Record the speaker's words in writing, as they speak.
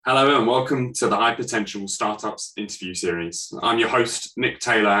Hello and welcome to the High Potential Startups interview series. I'm your host, Nick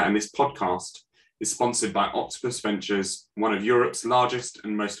Taylor, and this podcast is sponsored by Octopus Ventures, one of Europe's largest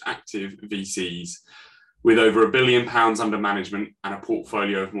and most active VCs, with over £1 billion under management and a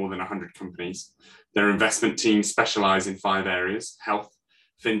portfolio of more than 100 companies. Their investment team specialise in 5 areas: health,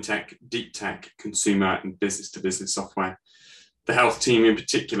 fintech, deep tech, consumer, and business-to-business software. The health team in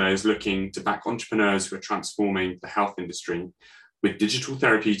particular is looking to back entrepreneurs who are transforming the health industry with digital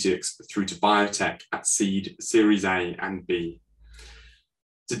therapeutics through to biotech at seed, Series A and B.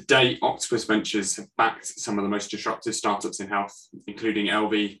 To date, Octopus Ventures have backed some of the most disruptive startups in health, including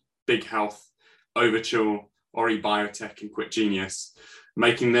LV, Big Health, Overture, Ori Biotech, and QuitGenius,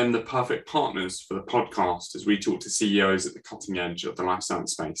 making them the perfect partners for the podcast as we talk to CEOs at the cutting edge of the life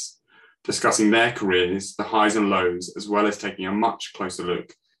science space, discussing their careers, the highs and lows, as well as taking a much closer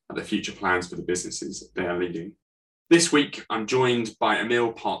look at the future plans for the businesses they are leading. This week, I'm joined by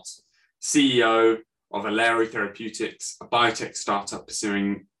Emil Pott, CEO of Alero Therapeutics, a biotech startup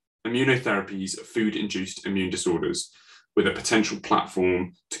pursuing immunotherapies of food-induced immune disorders with a potential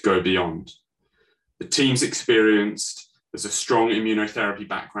platform to go beyond. The team's experienced, there's a strong immunotherapy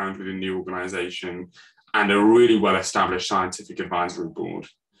background within the organization and a really well-established scientific advisory board.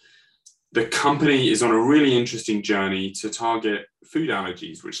 The company is on a really interesting journey to target food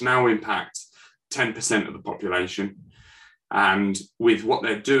allergies, which now impact 10% of the population. And with what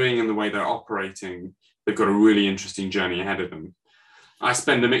they're doing and the way they're operating, they've got a really interesting journey ahead of them. I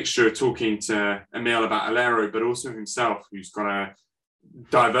spend a mixture of talking to Emil about Alero, but also himself, who's got a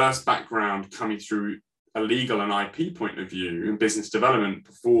diverse background coming through a legal and IP point of view in business development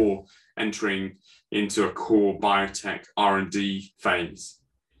before entering into a core biotech R&D phase.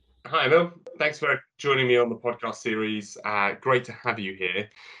 Hi, Emil. Thanks for joining me on the podcast series. Great to have you here.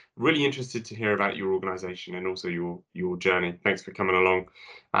 Really interested to hear about your organization and also your journey. Thanks for coming along.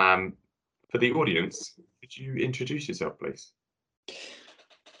 For the audience, could you introduce yourself, please?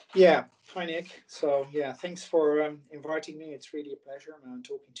 Yeah, hi Nick. So thanks for inviting me. It's really a pleasure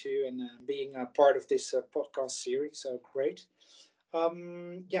talking to you and being a part of this podcast series. So great.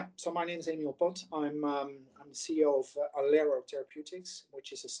 So my name is Emil Pott. I'm the CEO of Alero Therapeutics,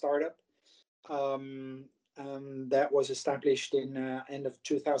 which is a startup that was established in end of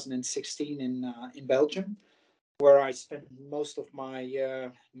 2016 in Belgium, where I spent most of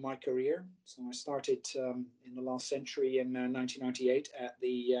my my career. So I started in the last century in 1998 at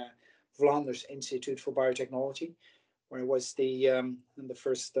the Vlaanders Institute for Biotechnology, where I was the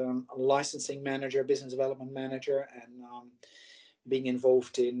first licensing manager, business development manager, and being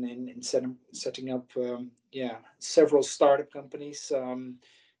involved in setting up several startup companies.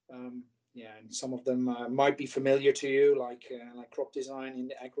 And some of them might be familiar to you, like Crop Design in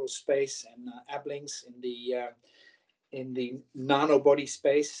the agro space and Ablings in the nanobody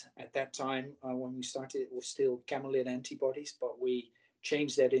space. At that time, when we started, it was still camelid antibodies, but we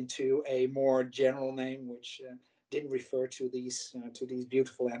changed that into a more general name, which didn't refer to these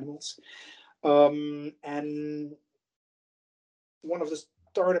beautiful animals. And one of the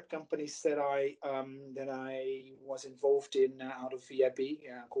startup companies that I was involved in out of VIB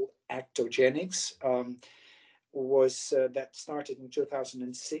called Actogenics was that started in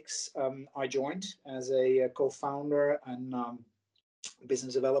 2006. I joined as a co-founder and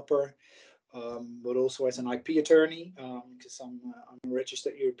business developer, but also as an IP attorney because I'm a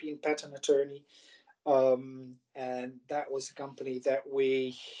registered European patent attorney. And that was a company that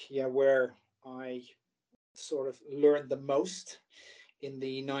where I sort of learned the most in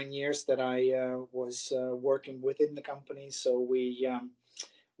the 9 years that I was working within the company. So we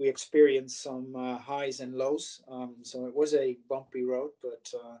experienced some highs and lows. So it was a bumpy road,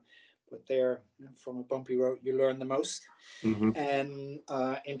 but there, from a bumpy road, you learn the most. Mm-hmm. And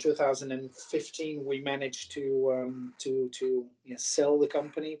in 2015, we managed to sell the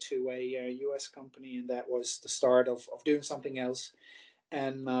company to a US company, and that was the start of doing something else.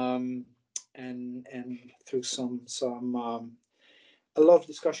 And through some a lot of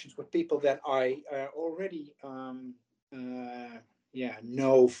discussions with people that I already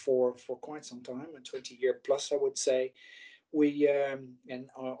know for quite some time, a 20-year plus, I would say. We and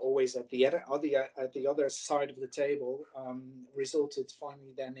always at the other side of the table resulted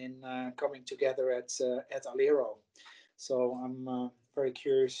finally then in coming together at Alero. So I'm very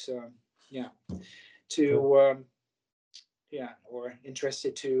curious, or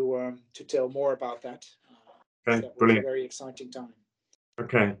interested to tell more about that. Okay, that was brilliant. a very exciting time.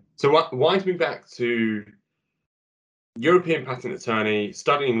 Okay, so wind me back to European patent attorney,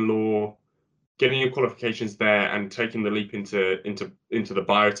 studying law, getting your qualifications there, and taking the leap into the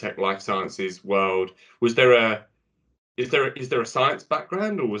biotech life sciences world. Was there is there a science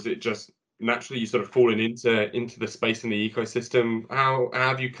background, or was it just naturally you sort of fallen into the space in the ecosystem? How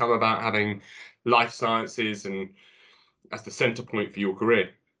have you come about having life sciences and as the center point for your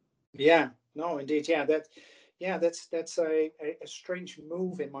career? Yeah, no, indeed. That's a strange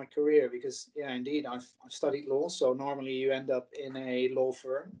move in my career because, yeah, indeed, I've studied law. So normally you end up in a law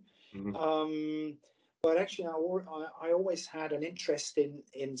firm. Mhm. But actually, I always had an interest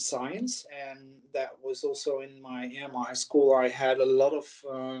in science, and that was also in my school. I had a lot of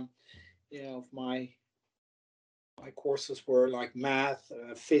of my courses were like math,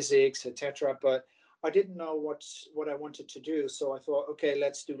 physics, etc. But I didn't know what I wanted to do, so I thought, okay,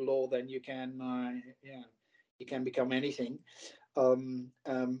 let's do law. Then you can become anything.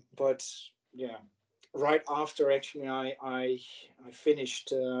 But yeah, right after actually I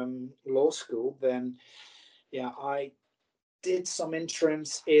finished law school, then yeah I did some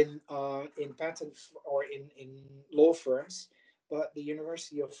entrance in patent or in law firms, but the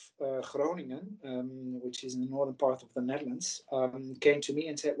University of Groningen, which is in the northern part of the Netherlands, came to me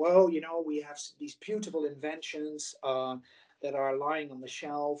and said, "Well, we have these beautiful inventions that are lying on the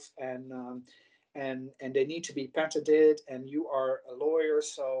shelf, and they need to be patented, and you are a lawyer,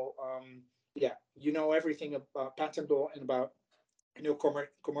 so yeah, you know everything about patent law and about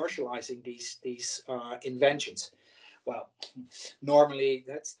commercializing these inventions." Well, normally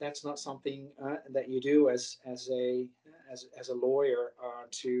that's not something that you do as a lawyer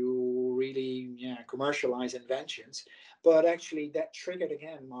to really commercialize inventions, but actually that triggered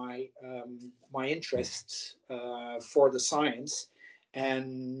again my interests for the science,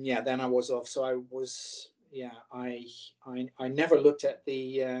 and yeah, then I was off. So I was yeah I never looked at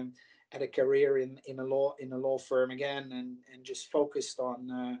a career in a law firm again, and just focused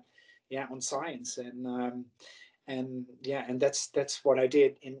on on science, and that's what I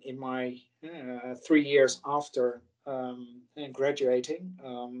did in my 3 years after graduating,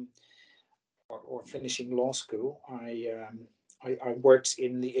 or finishing law school. I worked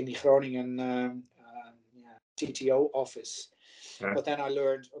in the Groningen TTO office, Yeah. but then I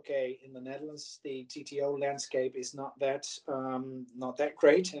learned, okay, in the Netherlands the TTO landscape is not that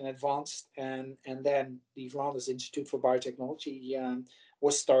great and advanced, and then the Flanders Institute for Biotechnology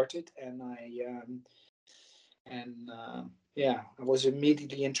was started, and I was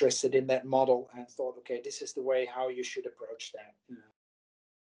immediately interested in that model and thought, okay, this is the way how you should approach that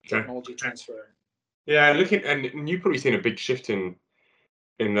Okay. technology transfer. Yeah, and you've probably seen a big shift in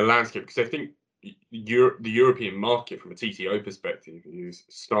the landscape, because I think the European market from a TTO perspective is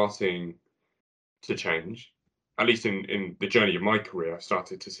starting to change. At least in the journey of my career, I've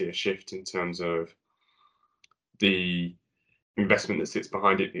started to see a shift in terms of the investment that sits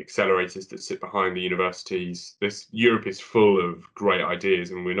behind it, the accelerators that sit behind the universities. Europe is full of great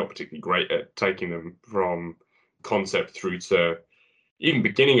ideas, and we're not particularly great at taking them from concept through to even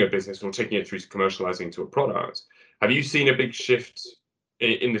beginning a business or taking it through to commercializing to a product. Have you seen a big shift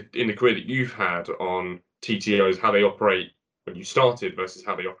in the career that you've had on TTOs, how they operate when you started versus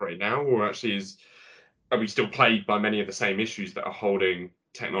how they operate now, or actually are we still plagued by many of the same issues that are holding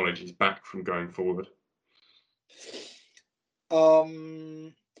technologies back from going forward?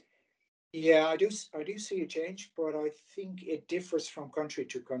 Um, yeah, I do see a change, but I think it differs from country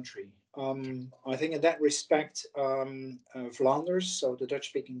to country. I think in that respect, Flanders, so the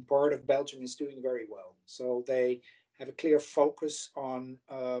Dutch-speaking part of Belgium, is doing very well. So they have a clear focus on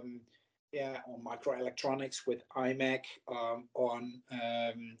microelectronics with IMEC, on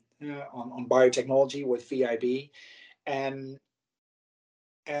biotechnology with VIB, and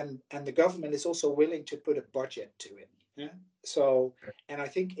and the government is also willing to put a budget to it. Yeah. So, and I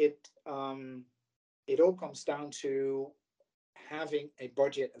think it all comes down to having a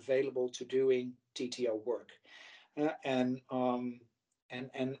budget available to doing TTO work, and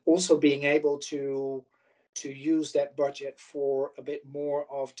also being able to use that budget for a bit more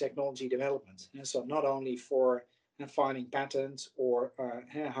of technology development. And so not only for finding patents or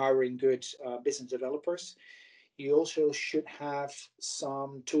hiring good business developers, you also should have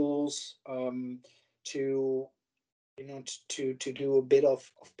some tools to to do a bit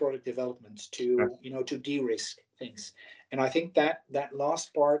of product development, to de-risk things. And I think that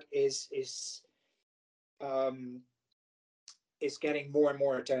last part um, is getting more and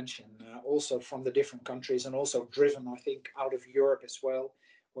more attention, also from the different countries, and also driven, I think, out of Europe as well,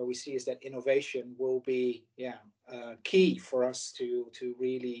 where we see is that innovation will be key for us to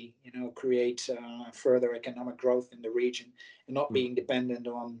really create further economic growth in the region, and not being dependent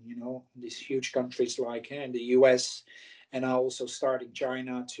on these huge countries like in the US, and now also starting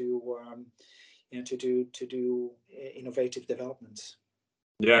China to do innovative developments.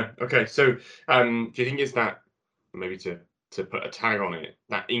 Yeah. Okay. So, do you think is that maybe to put a tag on it,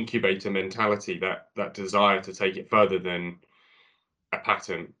 that incubator mentality, that desire to take it further than a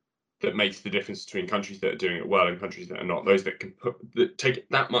patent, that makes the difference between countries that are doing it well and countries that are not. Those that can take it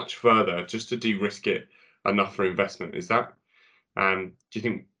that much further just to de-risk it enough for investment. Is that? Do you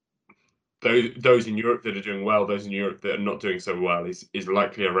think those in Europe that are doing well, those in Europe that are not doing so well, is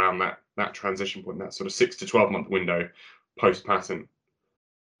likely around that transition point, that sort of 6 to 12 month window post patent?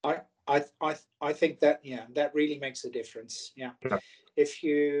 I think that, yeah, that really makes a difference. Yeah, if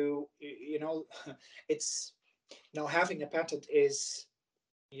it's, having a patent is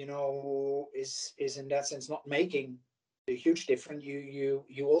is in that sense not making a huge difference. You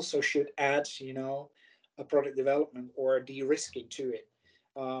also should add a product development or de-risking to it,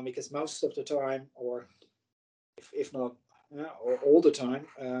 because most of the time, or if not or all the time,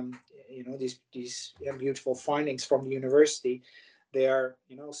 these beautiful findings from the university, they are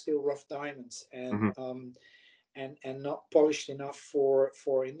still rough diamonds, and and not polished enough for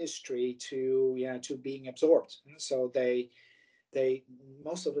industry to being absorbed. So they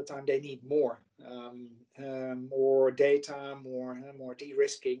most of the time they need more data, more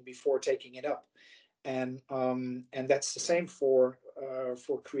de-risking before taking it up, and that's the same for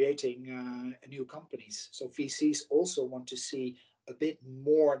creating new companies. So VCs also want to see a bit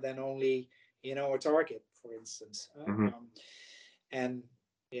more than only a target, for instance, and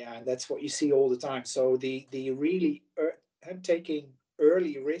yeah, that's what you see all the time. So the really taking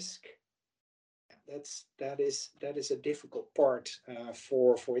early risk, that is a difficult part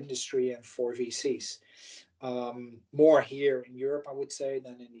for industry and for VCs. More here in Europe, I would say,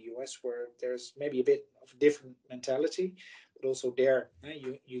 than in the US, where there's maybe a bit of different mentality, but also there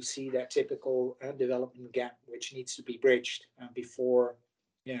you see that typical development gap which needs to be bridged before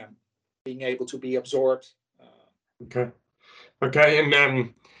being able to be absorbed. Okay,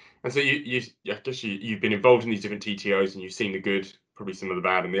 and so you I guess you've been involved in these different TTOs, and you've seen the good, probably some of the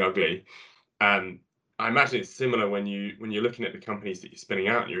bad and the ugly. I imagine it's similar when you're looking at the companies that you're spinning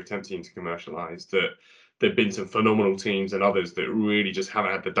out and you're attempting to commercialize, that there've been some phenomenal teams and others that really just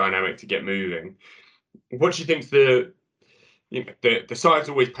haven't had the dynamic to get moving. What do you think the science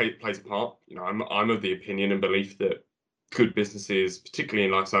always plays a part? I'm of the opinion and belief that good businesses, particularly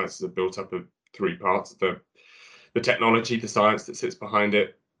in life sciences, are built up of three parts: the technology, the science that sits behind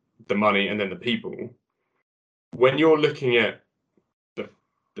it, the money, and then the people. When you're looking at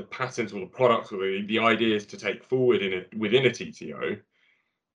the patents or the products or the ideas to take forward within a TTO,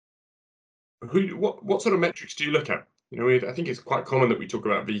 what sort of metrics do you look at? I think it's quite common that we talk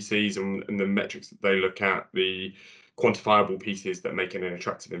about VCs and the metrics that they look at, the quantifiable pieces that make it an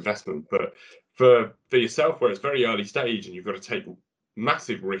attractive investment. But for yourself, where it's very early stage and you've got to take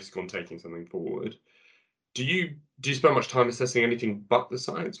massive risk on taking something forward, do you spend much time assessing anything but the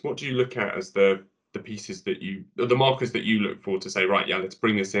science? What do you look at as the pieces the markers that you look for to say, right, yeah, let's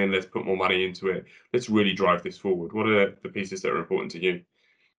bring this in, let's put more money into it, let's really drive this forward? What are the pieces that are important to you?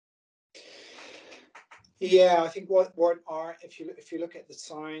 Yeah, I think what are, if you look at the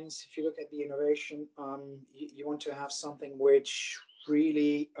science, if you look at the innovation, you want to have something which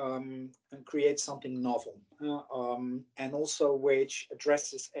really creates something novel, and also which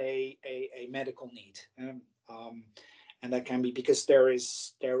addresses a medical need. And that can be because there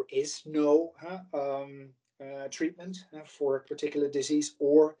is no treatment for a particular disease,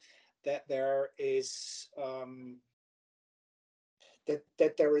 or that there is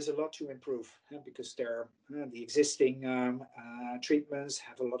that there is a lot to improve, because the existing treatments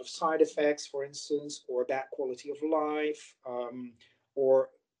have a lot of side effects, for instance, or bad quality of life, or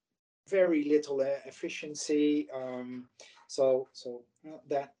very little efficiency. So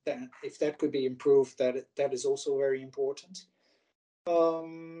that if that could be improved, that is also very important.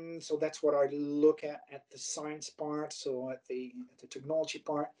 So that's what I look at the science part, so at the technology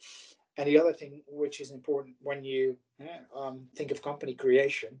part. And the other thing which is important when you think of company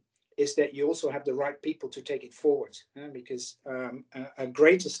creation is that you also have the right people to take it forward, because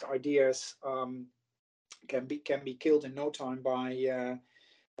greatest ideas can be killed in no time by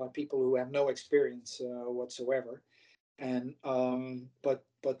people who have no experience whatsoever. And but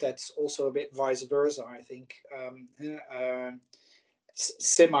that's also a bit vice versa. I think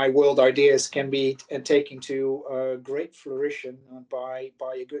semi-world ideas can be taken to great flourishing by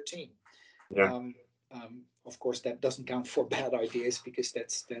a good team. Yeah. Of course, that doesn't count for bad ideas, because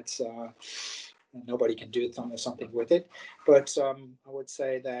that's nobody can do something with it. But I would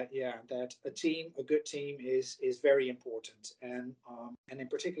say that that a good team is very important, and in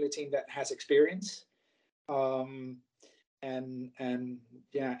particular, a team that has experience, and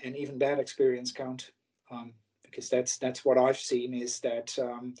even bad experience count, because that's what I've seen is that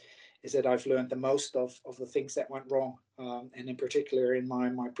is that I've learned the most of the things that went wrong, and in particular in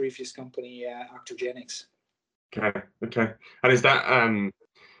my previous company, Actogenics. Okay. And is that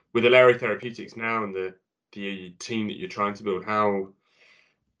with Alere Therapeutics now and the team that you're trying to build, how,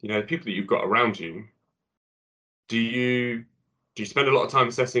 the people that you've got around you, do you spend a lot of time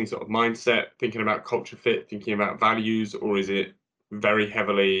assessing sort of mindset, thinking about culture fit, thinking about values, or is it very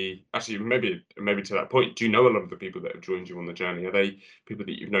heavily, actually maybe to that point, do you know a lot of the people that have joined you on the journey? Are they people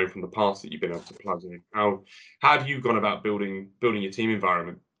that you've known from the past that you've been able to plug in? How have you gone about building your team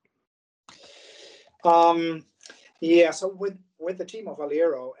environment? Yeah, so with the team of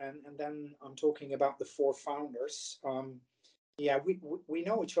Alere, and then I'm talking about the 4 founders. Yeah, we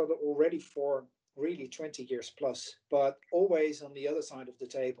know each other already for really 20 years plus, but always on the other side of the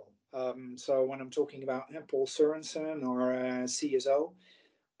table. So when I'm talking about Paul Sørensen, our CSO,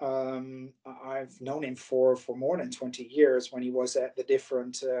 I've known him for more than 20 years when he was at the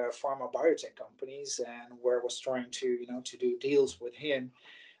different pharma biotech companies, and where I was trying to to do deals with him,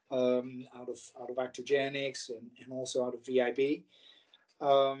 out of Actogenics and also out of VIB.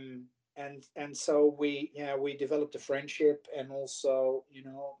 And so we developed a friendship, and also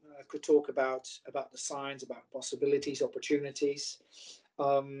could talk about the science, about possibilities, opportunities,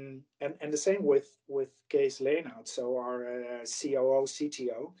 and the same with Kees Leenhout, so our COO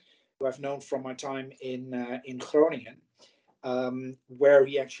CTO, who I've known from my time in Groningen, where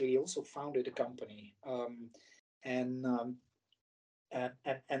he actually also founded a company, and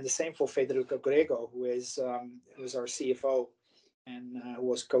the same for Federico Grego, who is our CFO, and who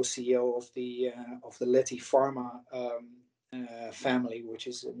was co-CEO of the Leti Pharma family, which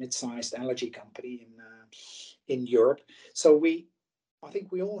is a mid-sized allergy company in Europe. So I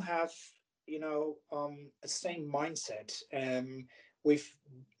think we all have a same mindset. We've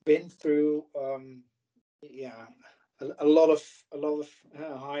been through a lot of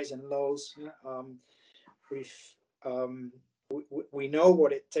highs and lows. We know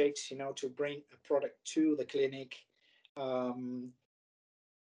what it takes, to bring a product to the clinic.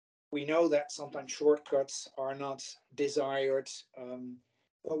 We know that sometimes shortcuts are not desired,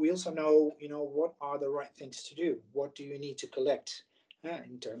 but we also know, what are the right things to do. What do you need to collect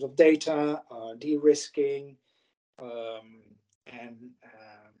in terms of data, de-risking, and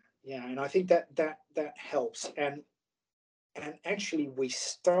I think that helps. And actually, we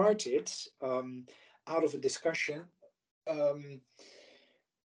started out of a discussion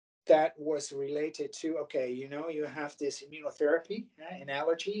that was related to, okay, you have this immunotherapy in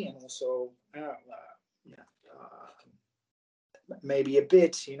allergy, and also maybe a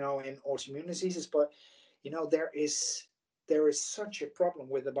bit, in autoimmune diseases, but there is such a problem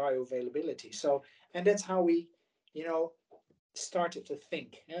with the bioavailability. So, and that's how we, started to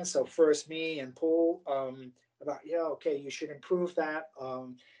think. So first me and Paul about, okay, you should improve that.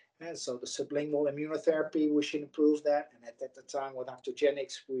 And so the sublingual immunotherapy, we should improve that. And at the time with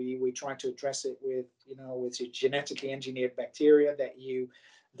Actogenics, we tried to address it with, with the genetically engineered bacteria that you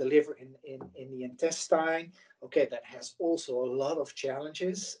deliver in the intestine. Okay, that has also a lot of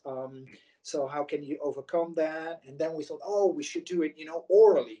challenges. So how can you overcome that? And then we thought, we should do it,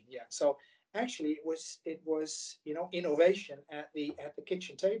 orally. Yeah. So actually, it was innovation at the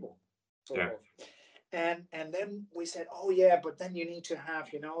kitchen table, sort of. And then we said, but then you need to have,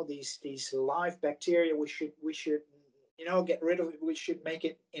 these live bacteria. We should get rid of it. We should make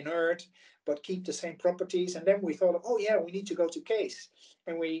it inert, but keep the same properties. And then we thought, we need to go to Kees.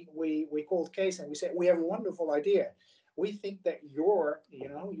 And we called Kees and we said, we have a wonderful idea. We think that your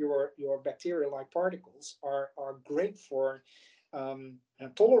bacteria-like particles are great for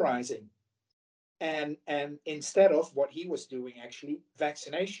tolerizing. And instead of what he was doing, actually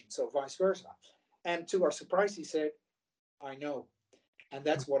vaccination, so vice versa. And to our surprise, he said, I know. And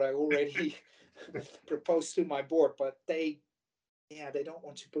that's what I already proposed to my board, but they don't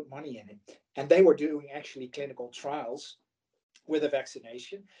want to put money in it. And they were doing actually clinical trials with a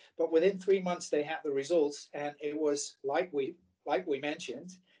vaccination, but within 3 months they had the results, and it was like we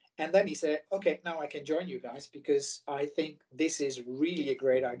mentioned. And then he said, okay, now I can join you guys, because I think this is really a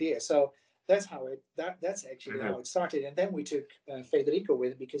great idea. So that's how that's actually how it started. And then we took Federico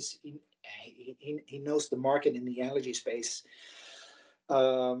with it, because he knows the market in the allergy space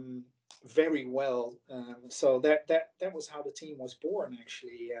very well. So that was how the team was born,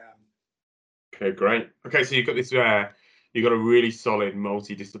 actually. Okay, great. Okay, so you've got this. You've got a really solid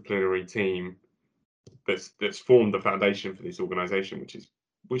multidisciplinary team that's formed the foundation for this organization,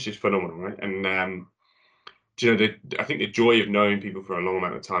 which is phenomenal, right? And I think the joy of knowing people for a long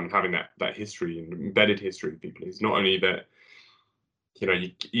amount of time, having that history and embedded history of people, is not only that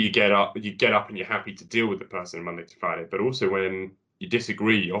you get up and you're happy to deal with the person Monday to Friday, but also when you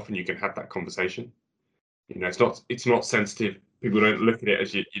disagree, often you can have that conversation. It's not sensitive. People don't look at it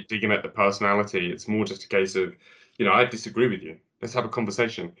as you're digging at the personality. It's more just a case of, I disagree with you. Let's have a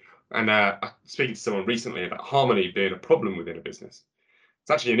conversation. And I was speaking to someone recently about harmony being a problem within a business.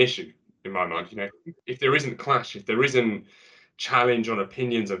 It's actually an issue in my mind. If there isn't clash, if there isn't challenge on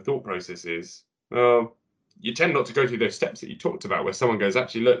opinions and thought processes, well, you tend not to go through those steps that you talked about, where someone goes,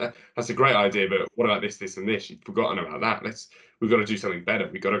 actually, look, that's a great idea, but what about this, this, and this? You've forgotten about that. We've got to do something better.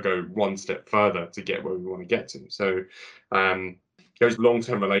 We've got to go one step further to get where we want to get to. So those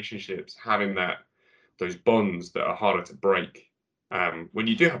long-term relationships, having those bonds that are harder to break when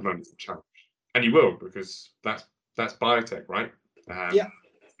you do have moments of challenge, and you will, because that's biotech, right? Yeah.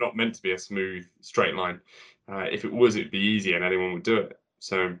 It's not meant to be a smooth, straight line. If it was, it'd be easy and anyone would do it.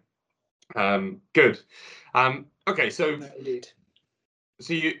 So good. Okay, so No, indeed.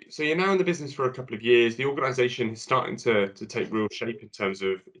 So you're now in the business for a couple of years. The organisation is starting to take real shape in terms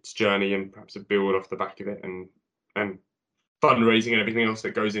of its journey and perhaps a build off the back of it, and fundraising and everything else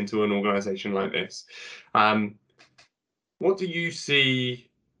that goes into an organisation like this. What do you see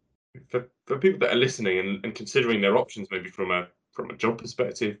for people that are listening and considering their options, maybe from a job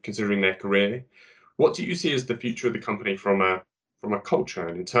perspective, considering their career? What do you see as the future of the company from a culture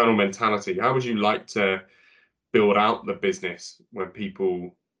and internal mentality? How would you like to build out the business when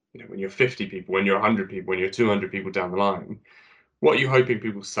people, when you're 50 people, when you're 100 people, when you're 200 people down the line? What are you hoping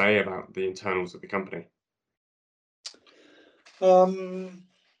people say about the internals of the company?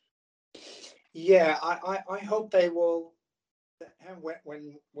 Yeah, I hope they will.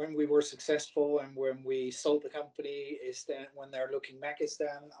 When we were successful and when we sold the company, is that when they're looking back, is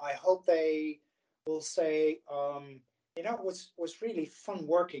then I hope they will say, it was really fun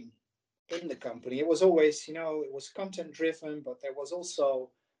working in the company. It was always, it was content driven, but there was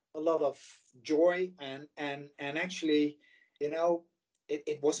also a lot of joy and actually,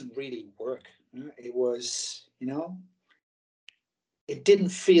 it wasn't really work. It was, it didn't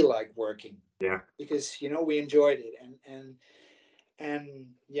feel like working. Yeah. Because we enjoyed it and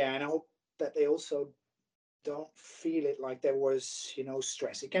yeah, and I hope that they also don't feel it like there was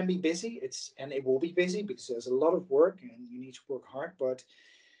stress. It can be busy, and it will be busy because there's a lot of work and you need to work hard, but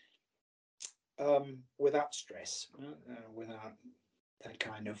without stress, without that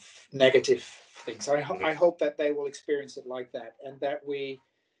kind of negative things. I hope that they will experience it like that, and that we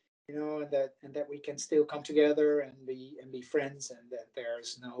and that we can still come together and be friends, and that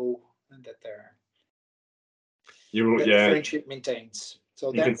there's no and that there the friendship maintains.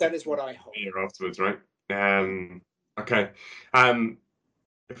 So that is what I hope. Afterwards, right? Okay.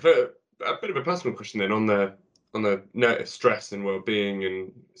 For a bit of a personal question then, on the note of stress and well-being,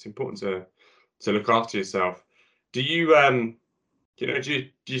 and it's important to look after yourself. Do you do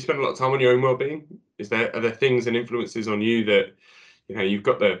you spend a lot of time on your own well-being? Are there things and influences on you that you've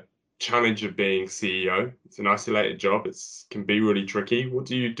got the challenge of being CEO? It's an isolated job. It can be really tricky. What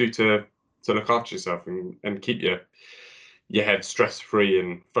do you do to look after yourself and keep your head stress-free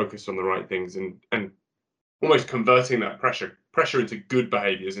and focused on the right things, and almost converting that pressure into good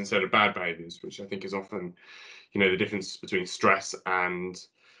behaviors instead of bad behaviors, which I think is often the difference between stress and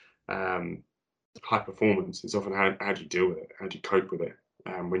high performance. Is often how do you deal with it, how do you cope with it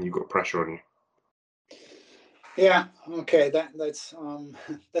when you've got pressure on you? Yeah, okay, that's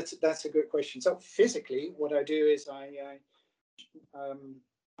that's a good question. So physically, what I do is I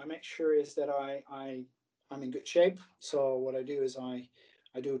make sure is that I'm in good shape. So what I do is I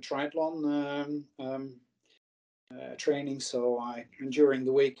do triathlon training. So during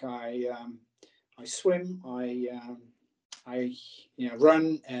the week I swim, I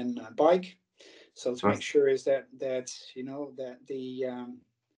run and bike. So to make sure is that that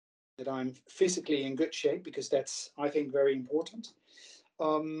that I'm physically in good shape, because that's, I think, very important.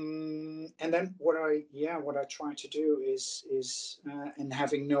 And then what I try to do is and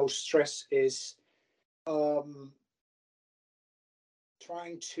having no stress is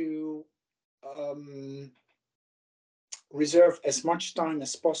trying to reserve as much time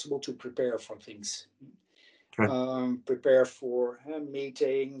as possible to prepare for things. Okay. Prepare for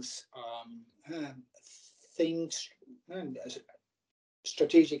meetings, things,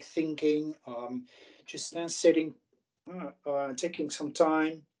 strategic thinking, just sitting, taking some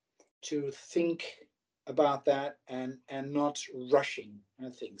time to think about that and not rushing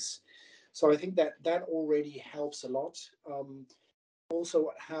things. So I think that already helps a lot. Also,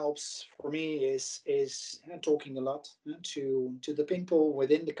 what helps for me is talking a lot to the people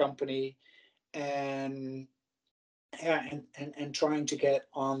within the company, and and trying to get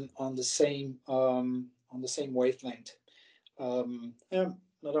on the same wavelength.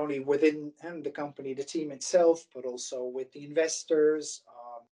 not only within the company, the team itself, but also with the investors,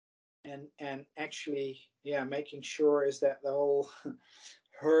 and actually, yeah, making sure is that the whole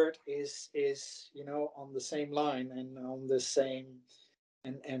herd is on the same line and on the same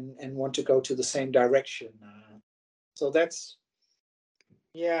and want to go to the same direction. So that's,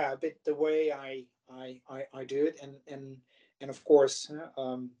 yeah, a bit the way I do it, and of course,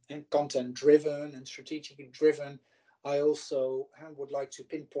 and content driven and strategically driven. I also would like to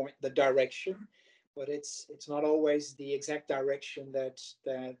pinpoint the direction, but it's not always the exact direction that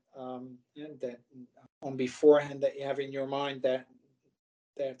on beforehand that you have in your mind that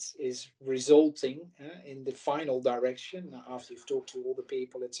is resulting in the final direction after you've talked to all the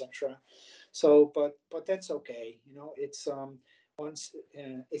people, etc. So, but that's okay. It's once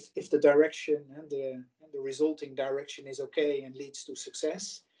if the direction and the resulting direction is okay and leads to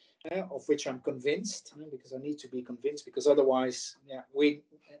success, of which I'm convinced, because I need to be convinced, because otherwise, yeah, we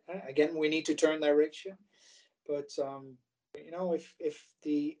need to turn direction. But if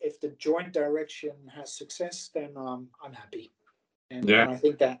the joint direction has success, then I'm happy, and I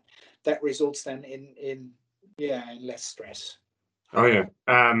think that results then in less stress. Oh yeah,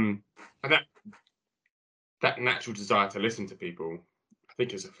 and that natural desire to listen to people, I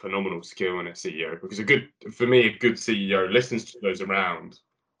think, is a phenomenal skill in a CEO, because a good CEO listens to those around,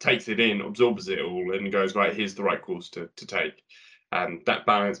 takes it in, absorbs it all, and goes, right, here's the right course to take. That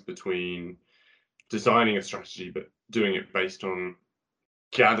balance between designing a strategy but doing it based on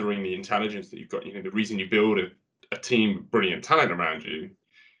gathering the intelligence that you've got. The reason you build a team of brilliant talent around you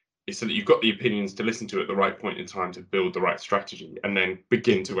is so that you've got the opinions to listen to at the right point in time to build the right strategy and then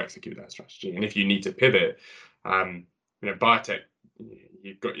begin to execute that strategy. And if you need to pivot, biotech,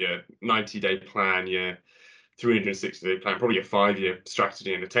 you've got your 90-day plan, your 360-day plan, probably a 5-year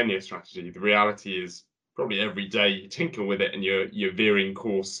strategy and a 10-year strategy. The reality is probably every day you tinker with it and you're veering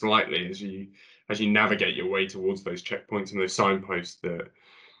course slightly as you navigate your way towards those checkpoints and those signposts that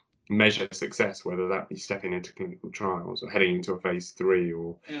measure success, whether that be stepping into clinical trials or heading into a phase 3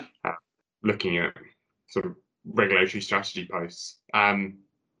 or looking at sort of regulatory strategy posts.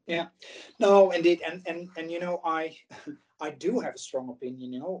 Yeah, no, indeed, and I do have a strong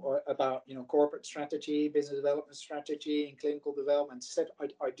opinion, about corporate strategy, business development strategy, and clinical development.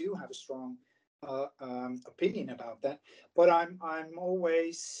 I do have a strong opinion about that, but I'm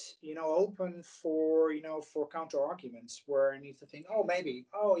always open for for counter arguments where I need to think, oh, maybe,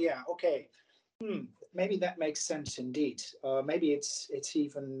 oh yeah, okay, maybe that makes sense indeed. Maybe it's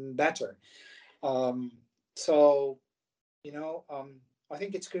even better. So I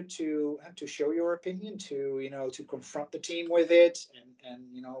think it's good to show your opinion, to confront the team with it, and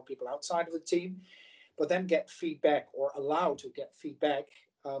people outside of the team, but then get feedback, or allow to get feedback,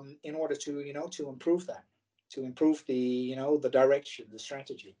 in order to to improve that, to improve the the direction, the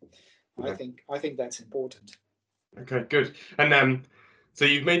strategy. Yeah. I think that's important. Okay, good. And so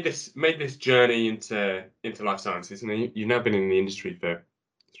you've made this journey into life sciences, and you've now been in the industry for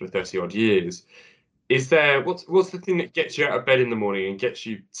sort of 30 odd years. Is there what's the thing that gets you out of bed in the morning and gets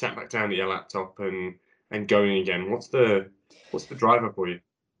you sat back down at your laptop and going again? What's the driver for you?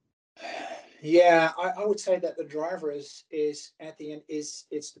 Yeah, I would say that the driver is at the end it's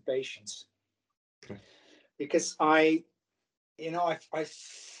the patients. Okay. Because I've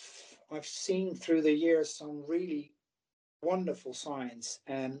seen through the years some really wonderful science,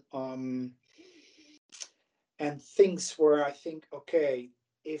 and things where I think, okay,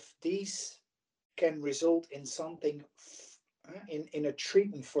 if these can result in something, in a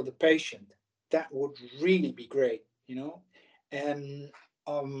treatment for the patient, that would really be great, and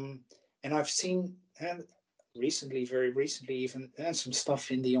and I've seen, recently, very recently, even some stuff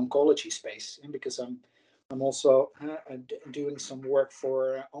in the oncology space, and because I'm also doing some work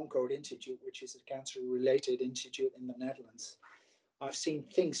for Oncode Institute, which is a cancer-related institute in the Netherlands. I've seen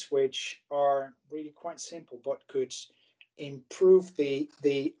things which are really quite simple, but could improve the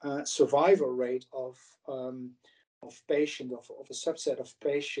survival rate of patient of a subset of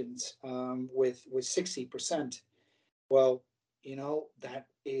patients, with 60%. Well, that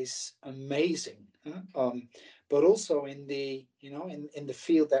is amazing. But also in the in the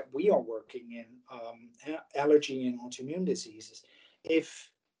field that we are working in, allergy and autoimmune diseases,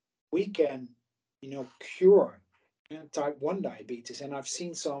 if we can cure type 1 diabetes, and I've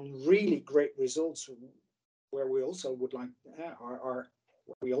seen some really great results where we also would like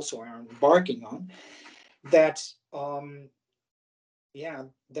we also are embarking on that.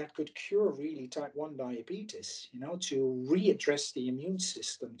 That could cure really type 1 diabetes, to readdress the immune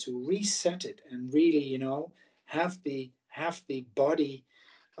system, to reset it, and really, have the body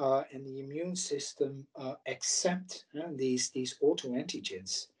and the immune system accept these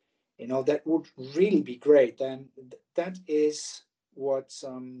autoantigens, that would really be great. Then that is what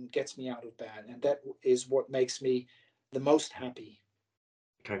gets me out of bed, and that is what makes me the most happy.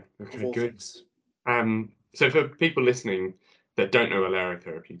 Okay, Of all good. things. So for people listening that don't know Alero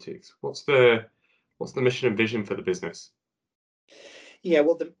Therapeutics, what's the mission and vision for the business? Yeah,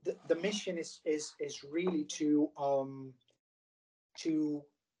 well, the mission is really to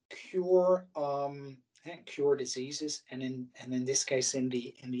cure cure diseases, and in this case, in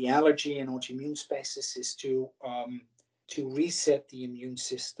the allergy and autoimmune spaces, is to reset the immune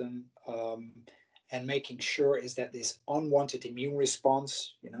system, and making sure is that this unwanted immune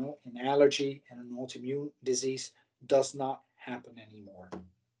response, in allergy and an autoimmune disease, does not happen anymore.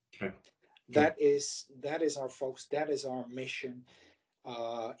 Okay. That is our focus. That is our mission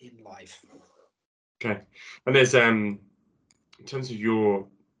in life. Okay, and there's in terms of your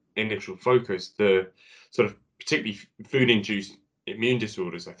initial focus, the sort of particularly food-induced immune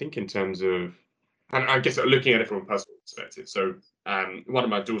disorders, I think in terms of, and I guess looking at it from a personal perspective. So one of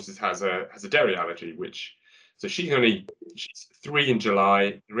my daughters has a dairy allergy, so she's 3 in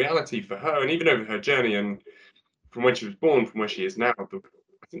July. The reality for her, and even over her journey, and from when she was born, from where she is now, I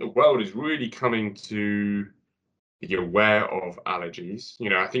think the world is really coming to be aware of allergies.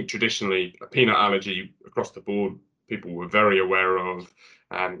 I think traditionally a peanut allergy across the board, people were very aware of,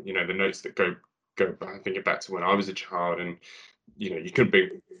 the notes that go back, thinking back to when I was a child, and you couldn't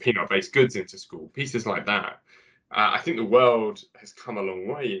bring peanut-based goods into school, pieces like that. I think the world has come a long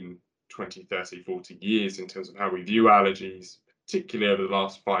way in 20, 30, 40 years in terms of how we view allergies, particularly over the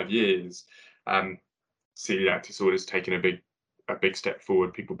last 5 years. Celiac disorder's taken a big step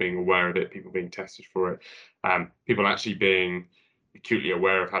forward, people being aware of it, people being tested for it, people actually being acutely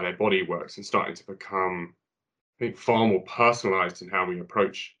aware of how their body works and starting to become, I think, far more personalized in how we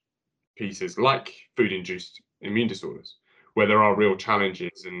approach pieces like food-induced immune disorders, where there are real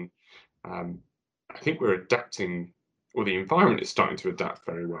challenges. And I think we're adapting, or the environment is starting to adapt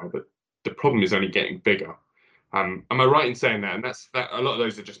very well, but the problem is only getting bigger. Am I right in saying that? And that's that. A lot of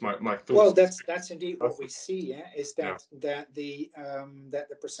those are just my thoughts. Well, that's indeed what we see. Is that Yeah. that the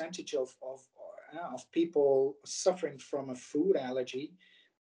percentage of people suffering from a food allergy,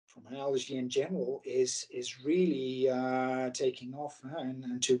 from an allergy in general, is really taking off,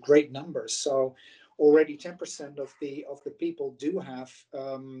 and to great numbers. So already 10% of the people do have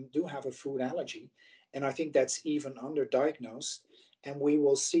a food allergy, and I think that's even underdiagnosed. And we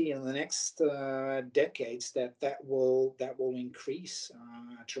will see in the next decades that will increase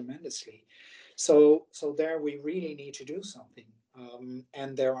tremendously. So there we really need to do something.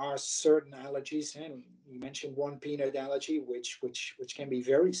 And there are certain allergies, and you mentioned one, peanut allergy, which can be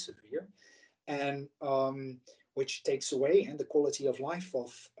very severe, and which takes away the quality of life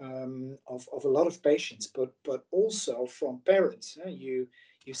of a lot of patients, but also from parents.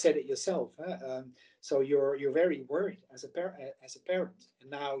 You said it yourself. So you're very worried as a parent, and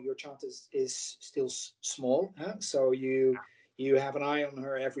now your child is still small. So you have an eye on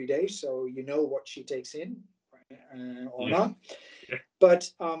her every day, so you know what she takes in, or not. Yeah.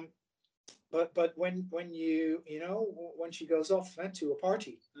 But when when she goes off to a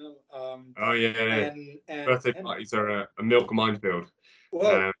party, Oh yeah. and Birthday parties are a milk minefield.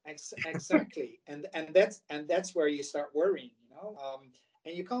 well, exactly, and that's where you start worrying,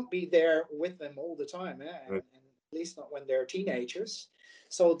 and you can't be there with them all the time, and at least not when they're teenagers.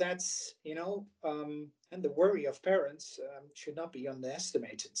 So that's and the worry of parents should not be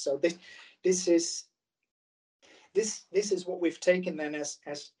underestimated. So this is what we've taken then as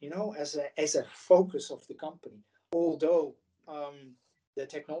as a focus of the company. Although the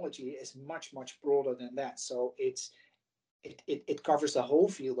technology is much broader than that, so it covers the whole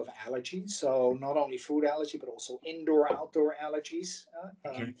field of allergy. So not only food allergy, but also indoor, outdoor allergies,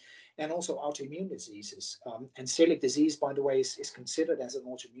 and also autoimmune diseases. And celiac disease, by the way, is considered as an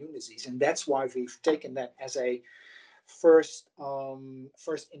autoimmune disease, and that's why we've taken that as a first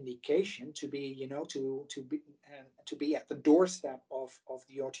indication to be to be at the doorstep of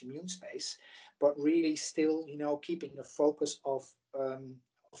the autoimmune space, but really still keeping the focus of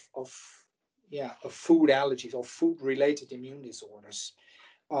food allergies or food related immune disorders.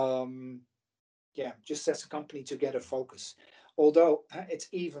 Just as a company to get a focus, although it's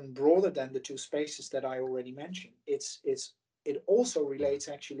even broader than the two spaces that I already mentioned. It also relates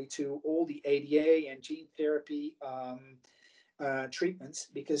actually to all the ADA and gene therapy treatments,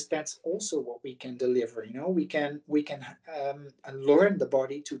 because that's also what we can deliver. We can learn the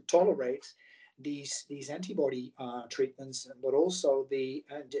body to tolerate these antibody treatments, but also the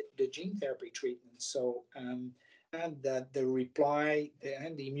gene therapy treatments. So and that the reply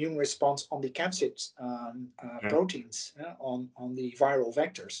and the immune response on the capsid proteins on the viral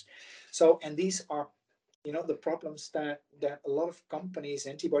vectors. So, and these are, the problems that a lot of companies,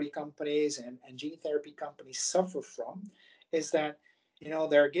 antibody companies and gene therapy companies suffer from, is that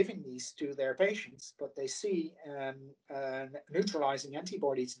they're giving these to their patients, but they see neutralizing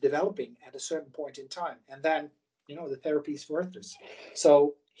antibodies developing at a certain point in time, and then the therapy is worthless.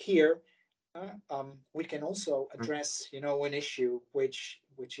 So here we can also address an issue which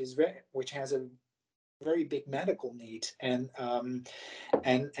has a very big medical need, and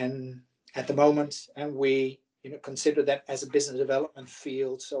at the moment, and we consider that as a business development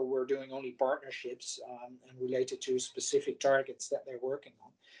field. So we're doing only partnerships and related to specific targets that they're working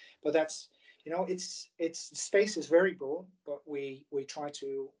on. But that's it's space is very broad, but we try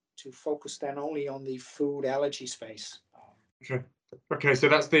to focus then only on the food allergy space. Okay, so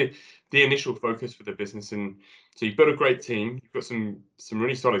that's the initial focus for the business, and so you've got a great team. You've got some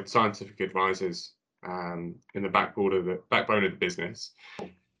really solid scientific advisors in the backbone of the business,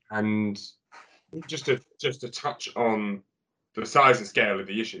 and just to touch on the size and scale of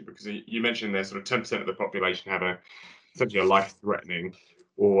the issue, because you mentioned there's sort of 10% of the population have essentially a life-threatening,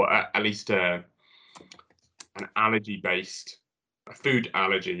 or at least an allergy-based, a food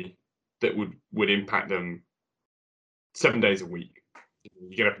allergy that would impact them 7 days a week.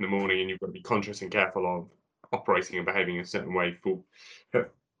 You get up in the morning and you've got to be conscious and careful of operating and behaving in a certain way for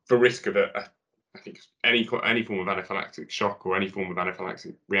risk of I think any form of anaphylactic shock or any form of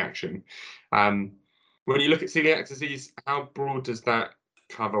anaphylactic reaction. When you look at celiac disease, how broad does that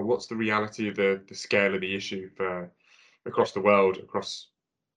cover? What's the reality of the scale of the issue for across the world, across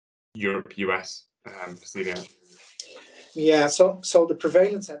Europe, US, for celiac? Yeah, so the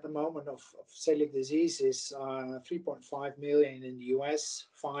prevalence at the moment of celiac disease is 3.5 million in the US,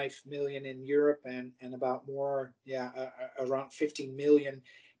 5 million in Europe, and about around 15 million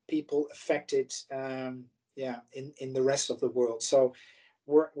people affected in the rest of the world. So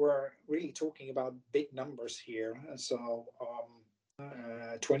we're really talking about big numbers here. So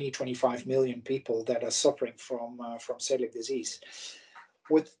 25 million people that are suffering from celiac disease.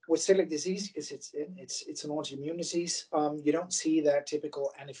 With celiac disease, it's an autoimmune disease. You don't see that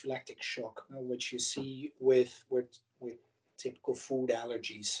typical anaphylactic shock, which you see with typical food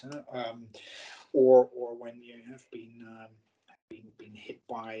allergies, or when you have been hit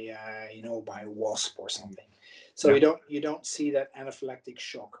by by a wasp or something. So you don't see that anaphylactic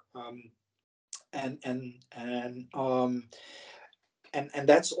shock, and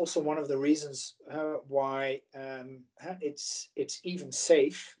that's also one of the reasons why it's even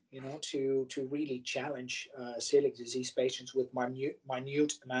safe, to really challenge celiac disease patients with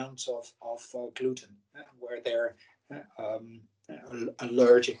minute amounts of gluten, where they're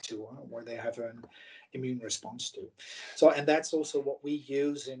allergic to, where they have an immune response to. So, and that's also what we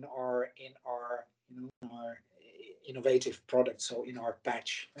use in our innovative products. So in our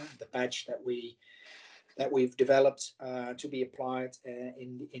patch, the patch that we've developed to be applied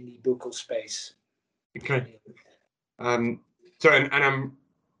in the buccal space. Okay. So and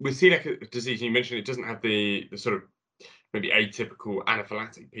with celiac disease, you mentioned it doesn't have the sort of maybe atypical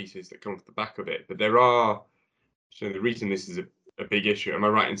anaphylactic pieces that come off the back of it, but there are. So the reason this is a big issue, am I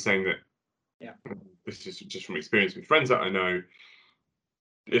right in saying that? Yeah. This is just from experience with friends that I know.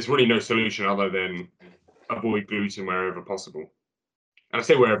 There's really no solution other than avoid gluten wherever possible. And I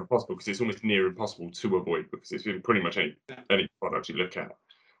say wherever possible because it's almost near impossible to avoid, because it's in pretty much any product you look at.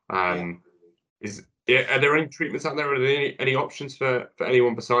 Are there any treatments out there? Are there any options for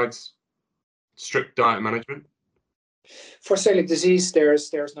anyone besides strict diet management? For celiac disease,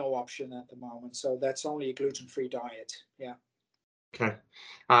 there's no option at the moment. So that's only a gluten-free diet. Yeah. Okay.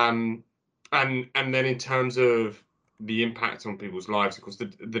 And then in terms of the impact on people's lives, of course, the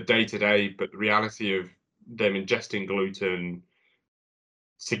day-to-day, but the reality of them ingesting gluten,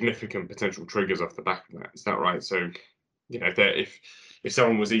 significant potential triggers off the back of that. Is that right? So, if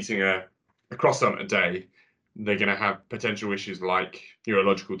someone was eating a croissant a day, they're going to have potential issues like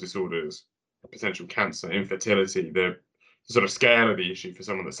neurological disorders, potential cancer, infertility. The sort of scale of the issue for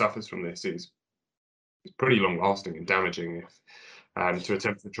someone that suffers from this is pretty long-lasting and damaging to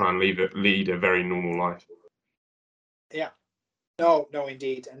attempt to try and lead a very normal life. Yeah. No,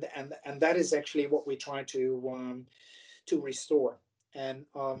 indeed, and that is actually what we try to restore. And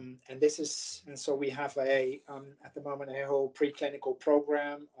this is, and so we have at the moment a whole preclinical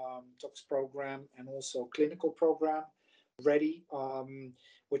program, tox program, and also clinical program ready,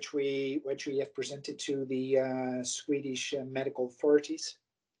 which we have presented to the Swedish medical authorities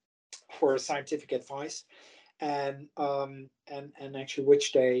for scientific advice, and actually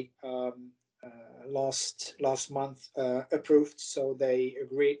which they last month approved. So they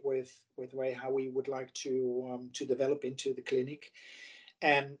agreed with the way how we would like to develop into the clinic,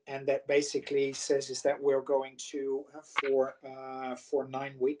 and that basically says is that we're going to for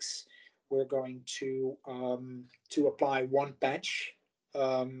 9 weeks we're going to apply one patch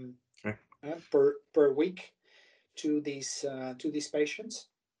Okay. per week to these patients,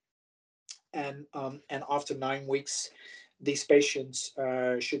 and after 9 weeks these patients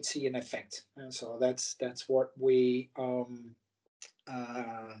should see an effect. And so that's what we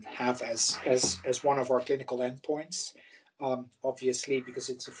have as one of our clinical endpoints. Obviously, because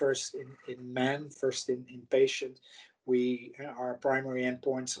it's the first in man, first in patient, our primary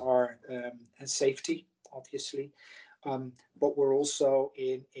endpoints are safety, obviously, but we're also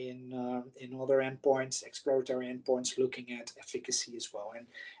in other endpoints, exploratory endpoints, looking at efficacy as well.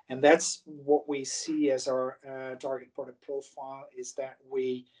 And that's what we see as our target product profile, is that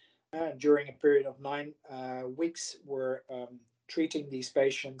we during a period of 9 weeks we're treating these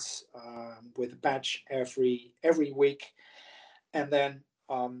patients with a patch every week, and then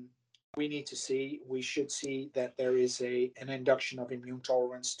we should see that there is an induction of immune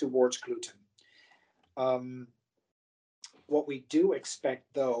tolerance towards gluten. What we do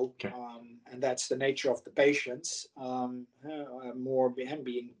expect, though, Okay. and that's the nature of the patients, more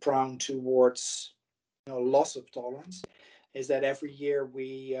being prone towards loss of tolerance, is that every year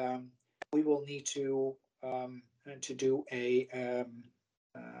we will need to do a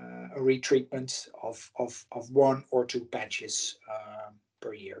retreatment of 1 or 2 patches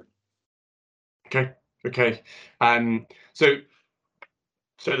per year. Okay.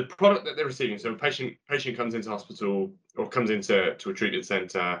 So the product that they're receiving, so a patient comes into hospital or comes into a treatment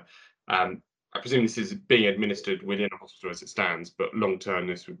centre. I presume this is being administered within a hospital as it stands, but long term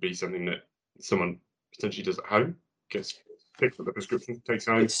this would be something that someone potentially does at home, gets picked up the prescription, takes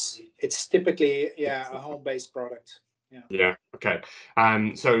home. It's typically a home-based product. Yeah. Okay.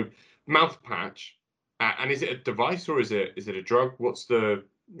 So mouth patch, and is it a device or is it a drug? What's the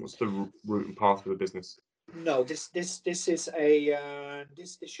route and path for the business? No, this is a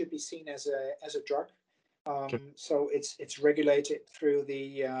this should be seen as a drug. Okay. So it's regulated through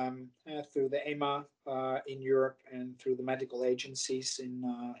the EMA in Europe, and through the medical agencies in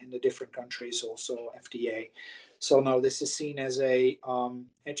the different countries, also FDA. So no, this is seen as it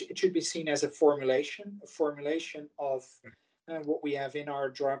should be seen as a formulation of what we have in our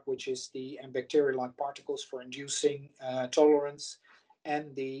drug, which is the bacterial-like particles for inducing tolerance,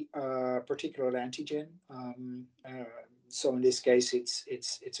 and the particular antigen. So in this case,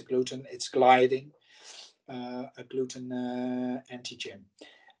 it's a gluten, it's gliadin, a gluten antigen,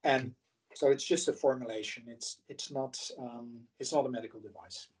 and so it's just a formulation. It's not a medical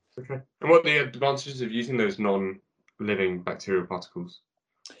device. Okay. And what are the advantages of using those non-living bacterial particles?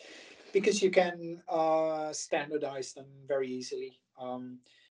 Because you can standardize them very easily.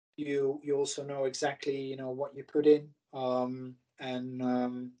 You also know exactly what you put in, and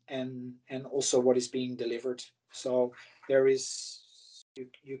also what is being delivered. So there is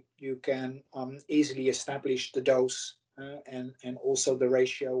you can easily establish the dose and also the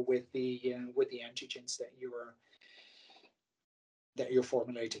ratio with the antigens that you're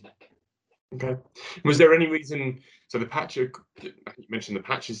formulating. Okay. Was there any reason? So the patch, you mentioned the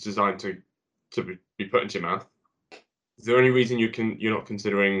patch is designed to be put into your mouth. Is there any reason you're not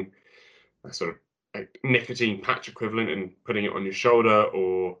considering a sort of a nicotine patch equivalent and putting it on your shoulder,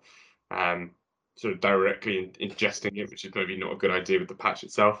 or sort of directly ingesting it, which is maybe not a good idea with the patch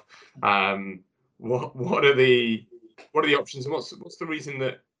itself? What are the options, and what's the reason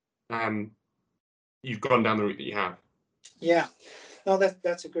that you've gone down the route that you have? Yeah, no,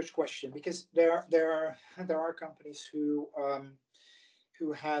 that's a good question, because there are companies who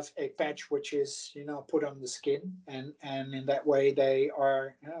have a patch which is put on the skin, and in that way they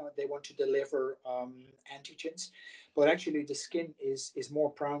want to deliver antigens, but actually the skin is more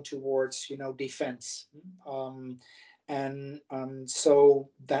prone towards defense, and so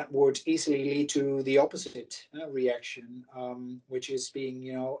that would easily lead to the opposite reaction, which is being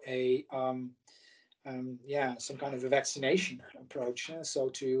some kind of a vaccination approach. So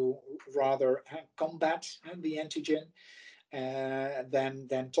to rather combat the antigen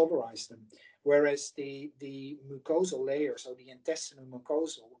than tolerize them. Whereas the mucosal layer, so the intestinal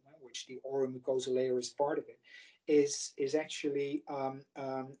mucosal, which the oral mucosal layer is part of it, is actually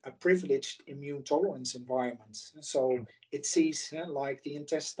a privileged immune tolerance environment. So it sees, like the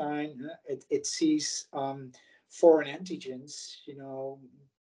intestine, it sees foreign antigens,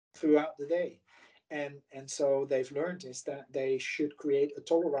 throughout the day. And so they've learned is that they should create a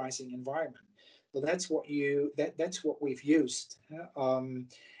tolerizing environment. So that's what we've used,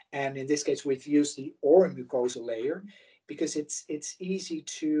 And in this case, we've used the oral mucosal layer because it's easy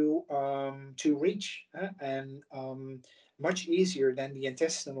to reach, and much easier than the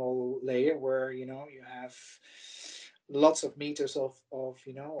intestinal layer, where you have lots of meters of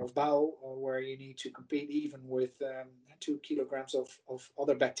bowel, where you need to compete even with 2 kilograms of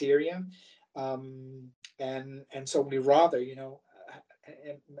other bacteria, and so we rather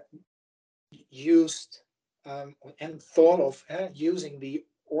used and thought of using the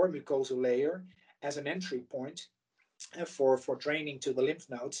oral mucosal layer as an entry point for draining to the lymph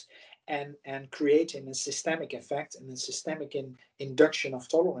nodes, and creating a systemic effect and a systemic induction of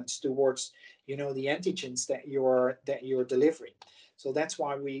tolerance towards the antigens that you're delivering. So that's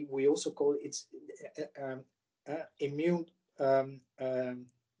why we also call it immune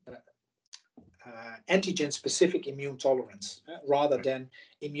antigen specific immune tolerance, rather than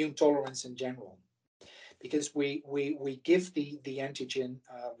immune tolerance in general, because we give the antigen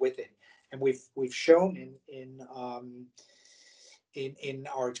with it. And we've shown in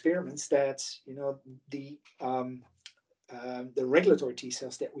our experiments that the regulatory T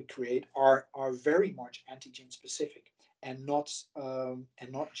cells that we create are very much antigen specific, and not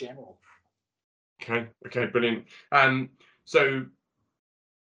general. Okay, brilliant. So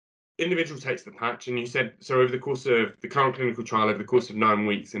individual takes the patch, and you said so over the course of the current clinical trial, over the course of 9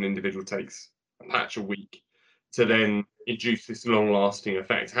 weeks, an individual takes a patch a week to then induce this long-lasting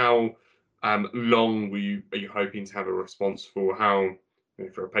effect. How long are you hoping to have a response for? How,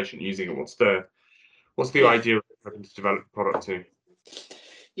 for a patient using it, what's the idea of hoping to develop a product to?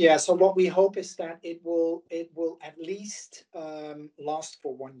 Yeah, so what we hope is that it will at least last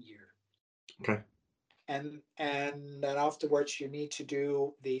for 1 year. Okay. And then afterwards you need to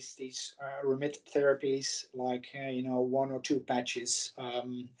do these remitted therapies, like 1 or 2 patches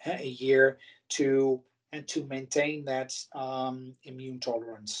a year to maintain that immune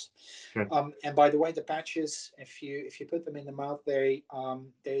tolerance. Okay. And by the way, the patches, if you put them in the mouth, they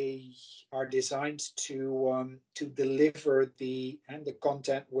are designed to deliver the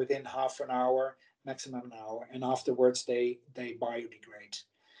content within half an hour, maximum an hour, and afterwards they biodegrade.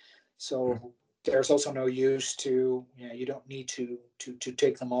 So there's also no use to, you don't need to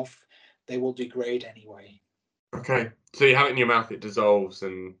take them off. They will degrade anyway. Okay, so you have it in your mouth, it dissolves,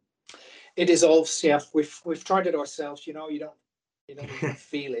 and it dissolves. Yeah, we've tried it ourselves. You don't even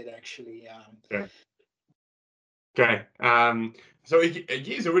feel it actually. Yeah. Okay. So a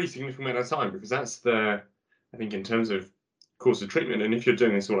year is a really significant amount of time, because that's I think in terms of course of treatment, and if you're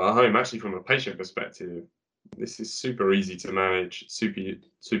doing this all at home, actually from a patient perspective, this is super easy to manage,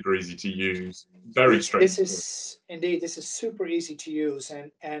 super easy to use, very straightforward. This is super easy to use,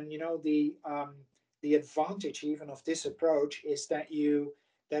 and the advantage even of this approach is that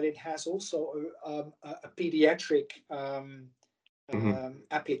it has also a pediatric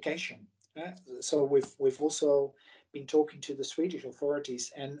application. So we've also been talking to the Swedish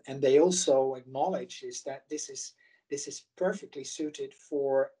authorities, and they also acknowledge is that this is perfectly suited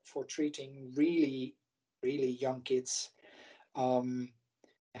for treating really young kids, and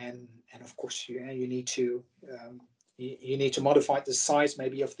of course you need to you need to modify the size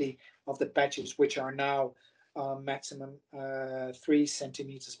maybe of the patches, which are now maximum 3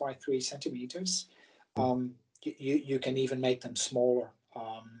 centimeters by 3 centimeters. You can even make them smaller.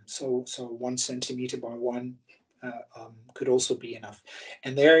 So 1 centimeter by 1 could also be enough.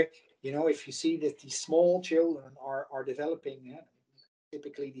 And there, if you see that these small children are developing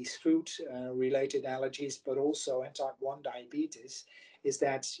typically these food related allergies, but also type 1 diabetes, is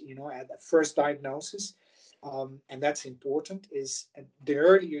that at the first diagnosis, and that's important, is the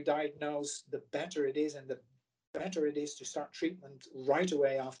earlier you diagnose, the better it is, and the better it is to start treatment right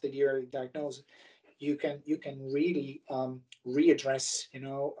away after the early diagnosis. You can really readdress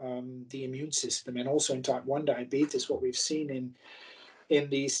the immune system. And also in type 1 diabetes, what we've seen in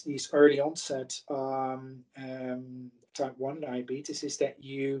these early onset type 1 diabetes is that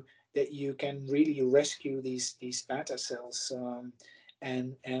you can really rescue these beta cells,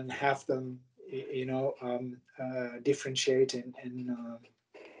 and have them differentiate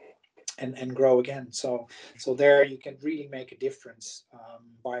and grow again. So there you can really make a difference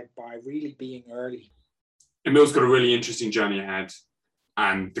by really being early. Emil's got a really interesting journey ahead,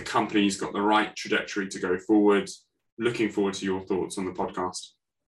 and the company's got the right trajectory to go forward. Looking forward to your thoughts on the podcast.